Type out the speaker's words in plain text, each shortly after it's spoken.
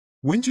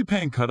When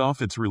Japan cut off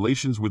its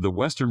relations with the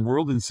Western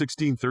world in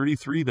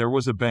 1633, there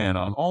was a ban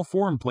on all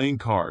foreign playing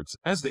cards,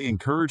 as they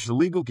encouraged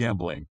illegal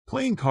gambling.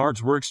 Playing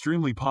cards were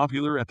extremely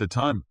popular at the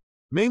time,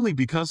 mainly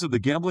because of the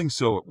gambling,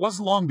 so it was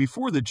long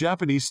before the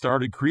Japanese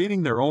started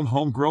creating their own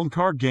homegrown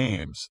card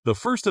games. The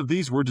first of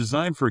these were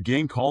designed for a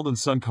game called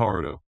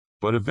Sunkaruto,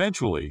 but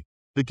eventually,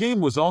 the game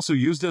was also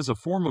used as a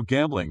form of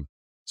gambling,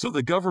 so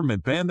the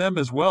government banned them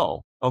as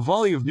well. A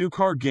volley of new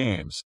card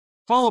games,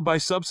 followed by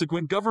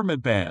subsequent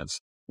government bans,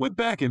 went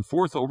back and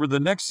forth over the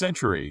next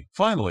century.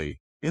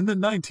 Finally, in the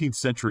 19th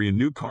century, a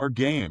new card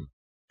game,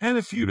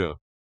 Hanafuda,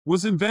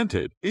 was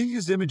invented. It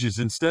used images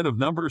instead of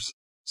numbers,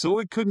 so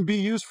it couldn't be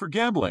used for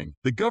gambling.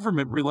 The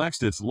government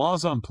relaxed its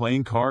laws on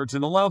playing cards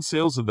and allowed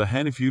sales of the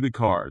Hanafuda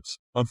cards.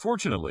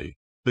 Unfortunately,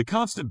 the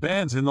constant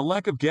bans and the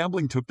lack of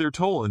gambling took their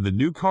toll, and the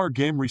new card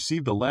game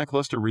received a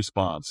lackluster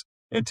response,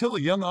 until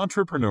a young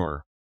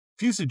entrepreneur,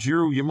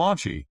 Fusajiro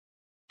Yamachi,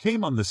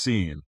 came on the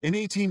scene. In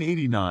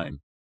 1889,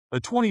 a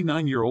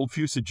 29-year-old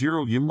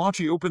Fusajiro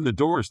Yamachi opened the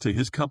doors to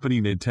his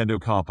company Nintendo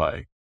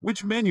Koppai,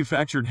 which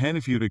manufactured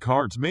Hanafuda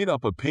cards made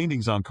up of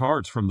paintings on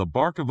cards from the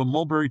bark of a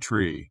mulberry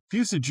tree.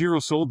 Fusajiro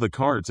sold the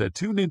cards at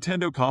 2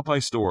 Nintendo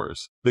Koppai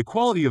stores. The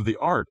quality of the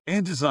art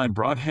and design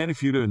brought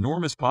Hanafuda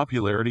enormous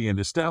popularity and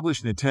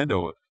established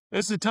Nintendo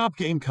as the top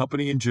game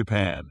company in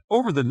Japan.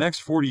 Over the next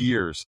 40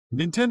 years,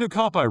 Nintendo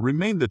Koppai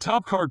remained the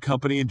top card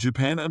company in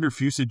Japan under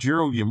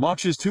Fusajiro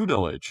Yamachi's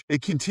tutelage.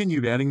 It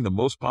continued adding the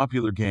most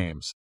popular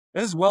games,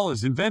 as well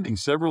as inventing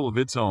several of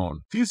its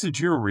own.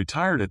 Fusajiro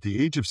retired at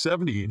the age of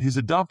 70, and his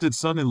adopted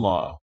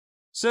son-in-law,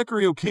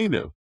 Sekiryo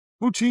Kano,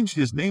 who changed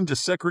his name to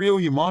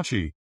Sekiryo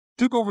Yamachi,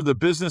 took over the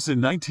business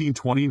in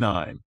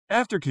 1929.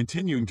 After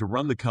continuing to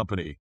run the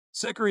company,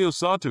 Sekiryo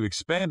sought to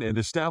expand and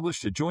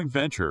established a joint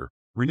venture,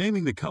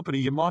 renaming the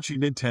company Yamachi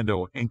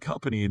Nintendo &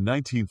 Company in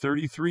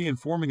 1933 and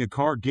forming a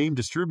card game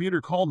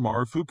distributor called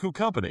Marufuku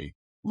Company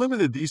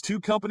Limited. These two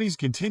companies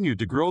continued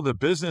to grow the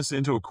business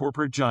into a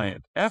corporate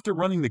giant. After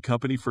running the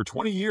company for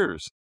 20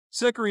 years,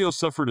 Sekiryo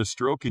suffered a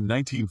stroke in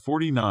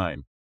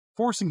 1949,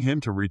 forcing him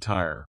to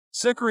retire.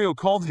 Sekiryo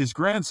called his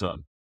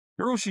grandson,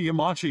 Hiroshi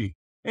Yamachi,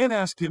 and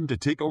asked him to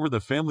take over the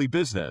family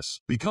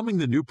business. Becoming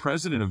the new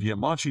president of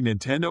Yamachi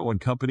Nintendo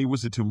 & Company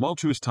was a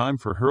tumultuous time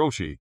for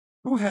Hiroshi,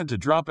 who had to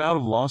drop out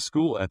of law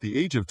school at the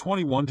age of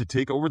 21 to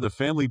take over the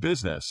family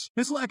business.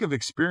 His lack of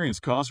experience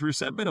caused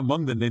resentment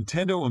among the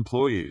Nintendo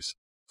employees,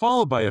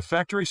 followed by a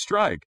factory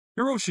strike.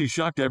 Hiroshi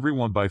shocked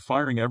everyone by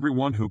firing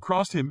everyone who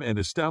crossed him and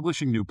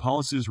establishing new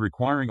policies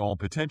requiring all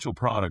potential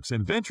products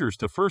and ventures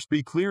to first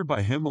be cleared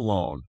by him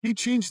alone. He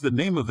changed the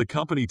name of the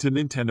company to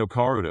Nintendo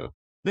Karuta,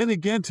 then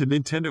again to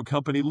Nintendo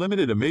Company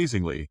Limited.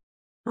 Amazingly,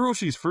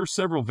 Hiroshi's first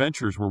several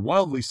ventures were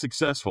wildly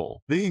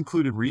successful. They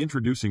included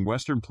reintroducing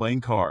Western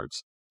playing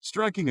cards,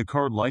 striking a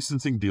card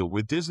licensing deal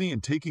with Disney,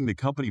 and taking the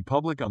company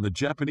public on the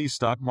Japanese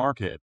stock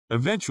market.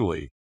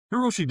 Eventually,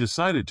 Hiroshi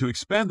decided to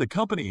expand the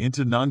company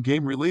into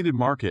non-game related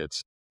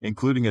markets,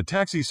 including a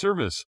taxi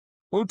service,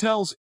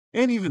 hotels,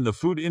 and even the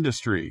food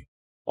industry,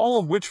 all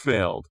of which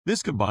failed.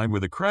 This, combined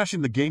with a crash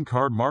in the game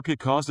card market,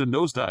 caused a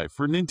nosedive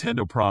for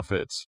Nintendo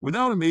profits.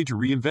 Without a major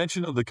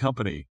reinvention of the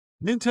company,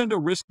 Nintendo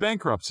risked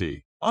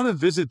bankruptcy. On a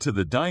visit to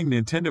the dying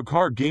Nintendo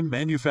card game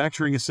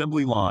manufacturing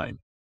assembly line,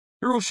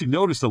 Hiroshi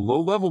noticed a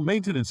low-level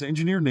maintenance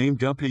engineer named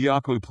Gunpei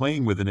Yokoi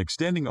playing with an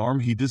extending arm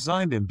he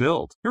designed and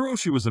built.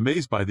 Hiroshi was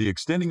amazed by the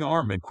extending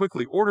arm and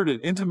quickly ordered it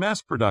into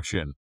mass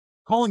production,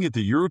 calling it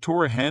the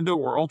Eurotora Hando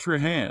or Ultra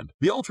Hand.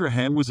 The Ultra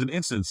Hand was an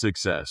instant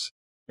success,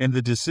 and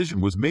the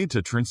decision was made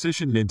to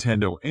transition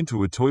Nintendo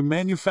into a toy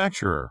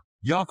manufacturer.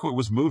 Yokoi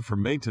was moved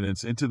from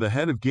maintenance into the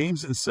head of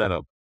games and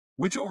setup,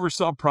 which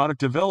oversaw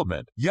product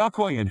development.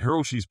 Yokoi and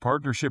Hiroshi's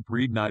partnership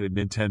reignited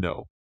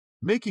Nintendo,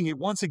 making it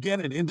once again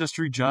an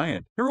industry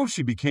giant.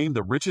 Hiroshi became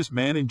the richest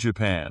man in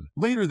Japan.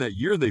 Later that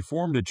year, they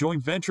formed a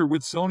joint venture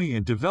with Sony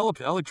and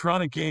developed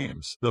electronic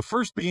games, the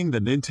first being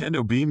the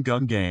Nintendo Beam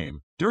Gun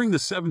game. During the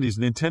 70s,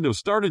 Nintendo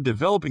started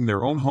developing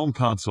their own home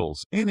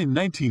consoles, and in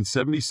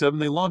 1977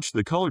 they launched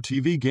the Color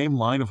TV game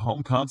line of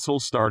home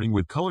consoles, starting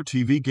with Color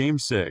TV Game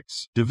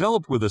 6.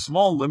 Developed with a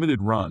small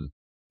limited run,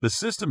 the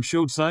system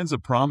showed signs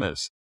of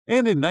promise,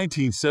 and in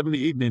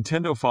 1978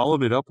 Nintendo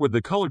followed it up with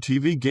the Color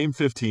TV Game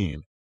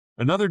 15.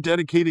 Another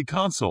dedicated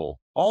console.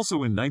 Also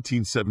in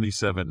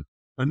 1977,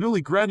 a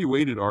newly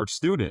graduated art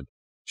student,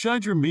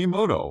 Shigeru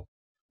Miyamoto,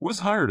 was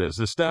hired as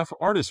a staff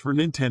artist for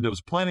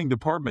Nintendo's planning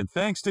department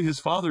thanks to his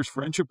father's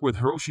friendship with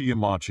Hiroshi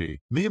Yamachi.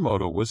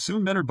 Miyamoto was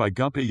soon mentored by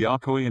Gunpei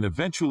Yokoi and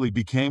eventually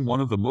became one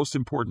of the most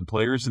important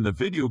players in the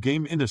video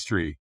game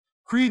industry,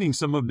 creating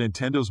some of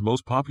Nintendo's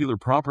most popular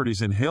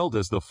properties and hailed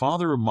as the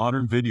father of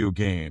modern video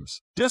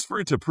games.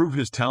 Desperate to prove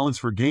his talents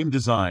for game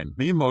design,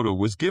 Miyamoto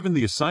was given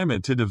the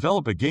assignment to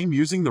develop a game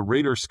using the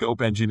radar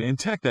scope engine and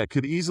tech that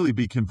could easily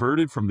be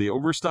converted from the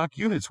overstock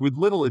units with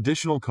little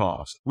additional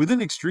cost. With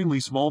an extremely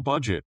small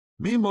budget,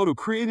 Miyamoto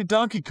created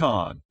Donkey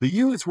Kong. The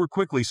units were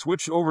quickly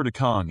switched over to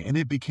Kong and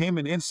it became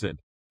an instant,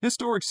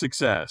 historic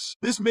success.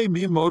 This made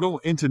Miyamoto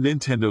into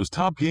Nintendo's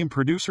top game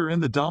producer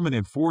and the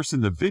dominant force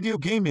in the video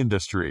game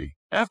industry.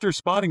 After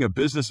spotting a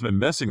businessman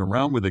messing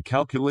around with a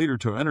calculator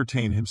to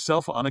entertain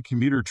himself on a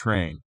commuter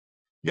train,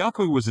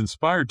 Yokoi was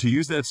inspired to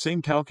use that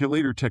same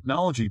calculator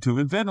technology to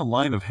invent a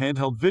line of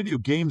handheld video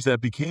games that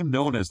became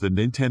known as the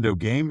Nintendo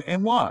Game &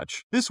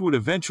 Watch. This would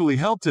eventually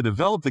help to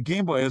develop the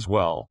Game Boy as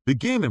well. The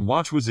Game &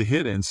 Watch was a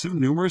hit, and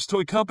soon numerous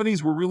toy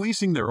companies were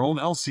releasing their own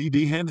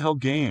LCD handheld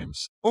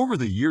games. Over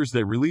the years,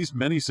 they released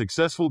many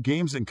successful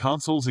games and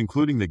consoles,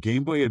 including the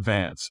Game Boy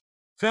Advance,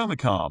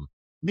 Famicom,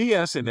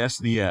 NES and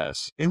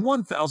SNES. In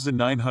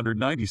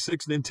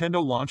 1996,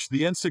 Nintendo launched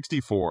the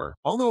N64.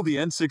 Although the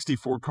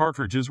N64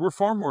 cartridges were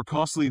far more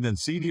costly than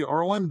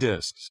CD-ROM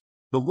discs,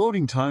 the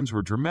loading times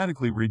were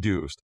dramatically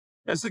reduced,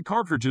 as the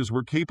cartridges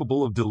were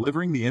capable of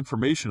delivering the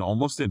information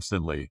almost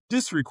instantly.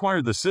 This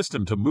required the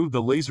system to move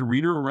the laser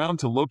reader around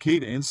to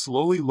locate and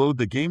slowly load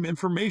the game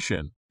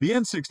information. The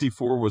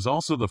N64 was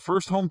also the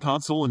first home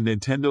console in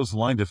Nintendo's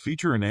line to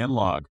feature an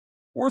analog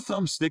or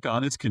thumbstick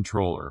on its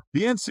controller.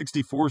 The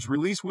N64's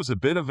release was a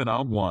bit of an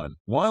odd one.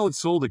 While it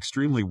sold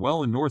extremely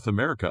well in North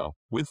America,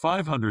 with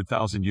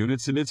 500,000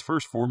 units in its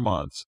first 4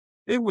 months,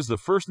 it was the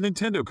first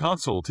Nintendo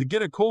console to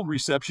get a cold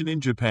reception in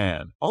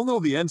Japan.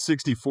 Although the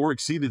N64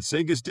 exceeded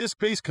Sega's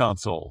disc-based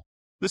console,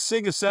 the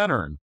Sega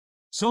Saturn,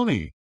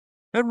 Sony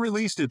had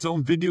released its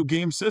own video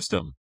game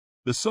system,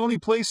 the Sony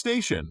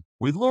PlayStation,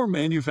 with lower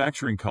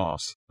manufacturing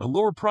costs, a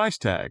lower price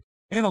tag,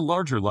 and a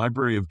larger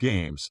library of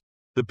games.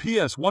 The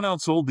PS1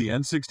 outsold the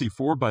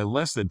N64 by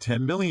less than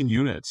 10 million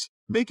units,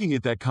 making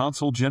it that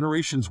console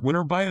generation's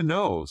winner by a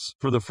nose.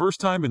 For the first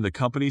time in the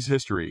company's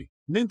history,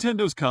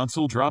 Nintendo's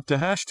console dropped to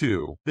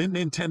 #2. Then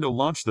Nintendo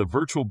launched the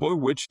Virtual Boy,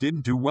 which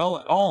didn't do well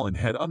at all and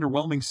had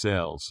underwhelming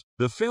sales.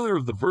 The failure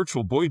of the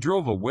Virtual Boy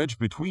drove a wedge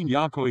between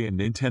Yokoi and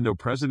Nintendo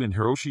president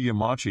Hiroshi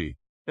Yamauchi,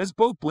 as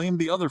both blamed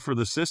the other for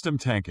the system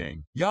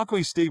tanking.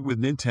 Yokoi stayed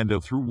with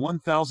Nintendo through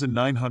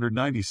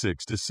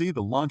 1996 to see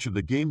the launch of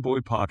the Game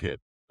Boy Pocket,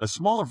 a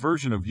smaller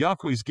version of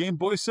Yokoi's Game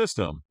Boy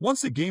system.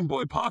 Once the Game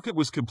Boy Pocket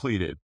was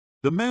completed,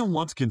 the man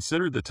once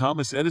considered the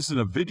Thomas Edison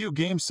of video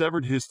games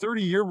severed his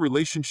 30-year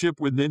relationship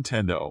with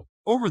Nintendo.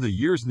 Over the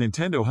years,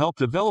 Nintendo helped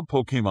develop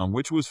Pokémon,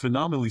 which was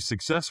phenomenally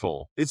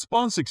successful. It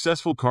spawned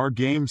successful card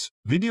games,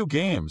 video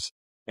games,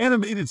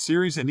 animated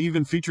series, and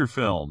even feature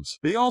films.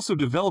 They also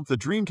developed the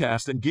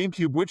Dreamcast and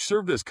GameCube, which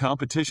served as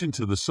competition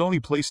to the Sony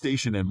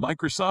PlayStation and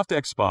Microsoft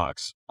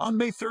Xbox. On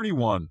May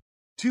 31,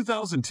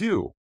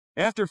 2002,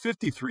 after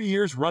 53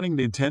 years running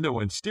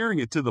Nintendo and steering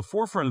it to the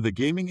forefront of the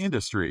gaming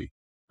industry,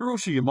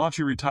 Hiroshi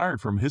Yamauchi retired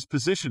from his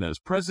position as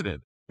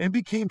president and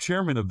became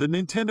chairman of the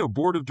Nintendo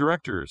board of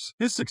directors.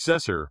 His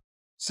successor,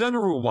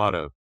 Satoru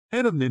Iwata,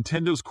 head of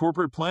Nintendo's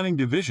corporate planning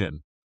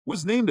division,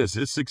 was named as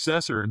his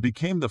successor and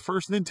became the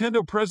first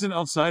Nintendo president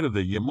outside of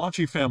the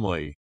Yamauchi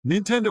family.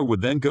 Nintendo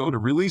would then go to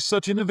release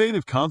such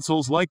innovative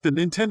consoles like the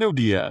Nintendo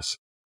DS,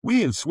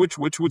 Wii and Switch,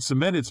 which would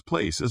cement its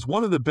place as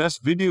one of the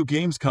best video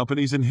games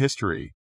companies in history.